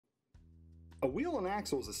A wheel and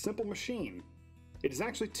axle is a simple machine. It is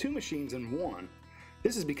actually two machines in one.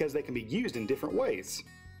 This is because they can be used in different ways.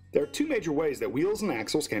 There are two major ways that wheels and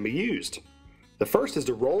axles can be used. The first is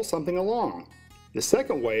to roll something along. The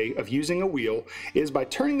second way of using a wheel is by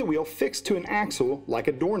turning the wheel fixed to an axle like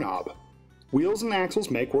a doorknob. Wheels and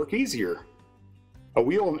axles make work easier. A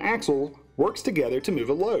wheel and axle works together to move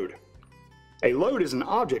a load. A load is an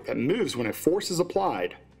object that moves when a force is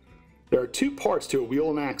applied. There are two parts to a wheel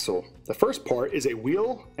and axle. The first part is a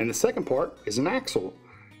wheel and the second part is an axle.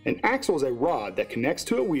 An axle is a rod that connects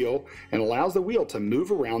to a wheel and allows the wheel to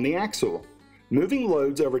move around the axle. Moving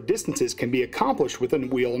loads over distances can be accomplished with a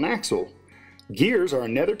wheel and axle. Gears are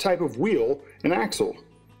another type of wheel and axle.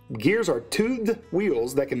 Gears are toothed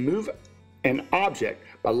wheels that can move an object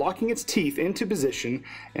by locking its teeth into position,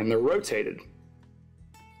 and they're rotated.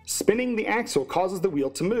 Spinning the axle causes the wheel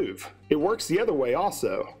to move. It works the other way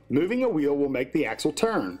also. Moving a wheel will make the axle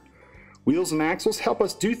turn. Wheels and axles help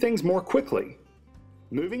us do things more quickly.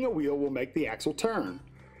 Moving a wheel will make the axle turn.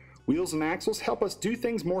 Wheels and axles help us do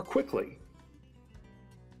things more quickly.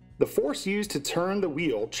 The force used to turn the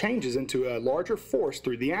wheel changes into a larger force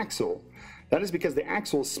through the axle. That is because the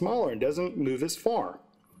axle is smaller and doesn't move as far.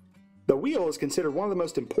 The wheel is considered one of the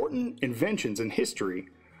most important inventions in history.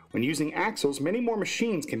 When using axles, many more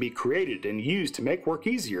machines can be created and used to make work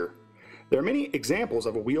easier. There are many examples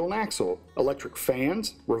of a wheel and axle. Electric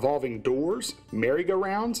fans, revolving doors,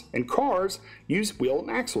 merry-go-rounds, and cars use wheel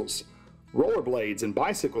and axles. Rollerblades and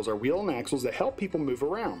bicycles are wheel and axles that help people move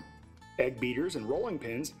around. Egg beaters and rolling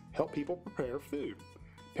pins help people prepare food.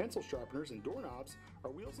 Pencil sharpeners and doorknobs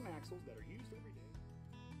are wheels and axles that are used every day.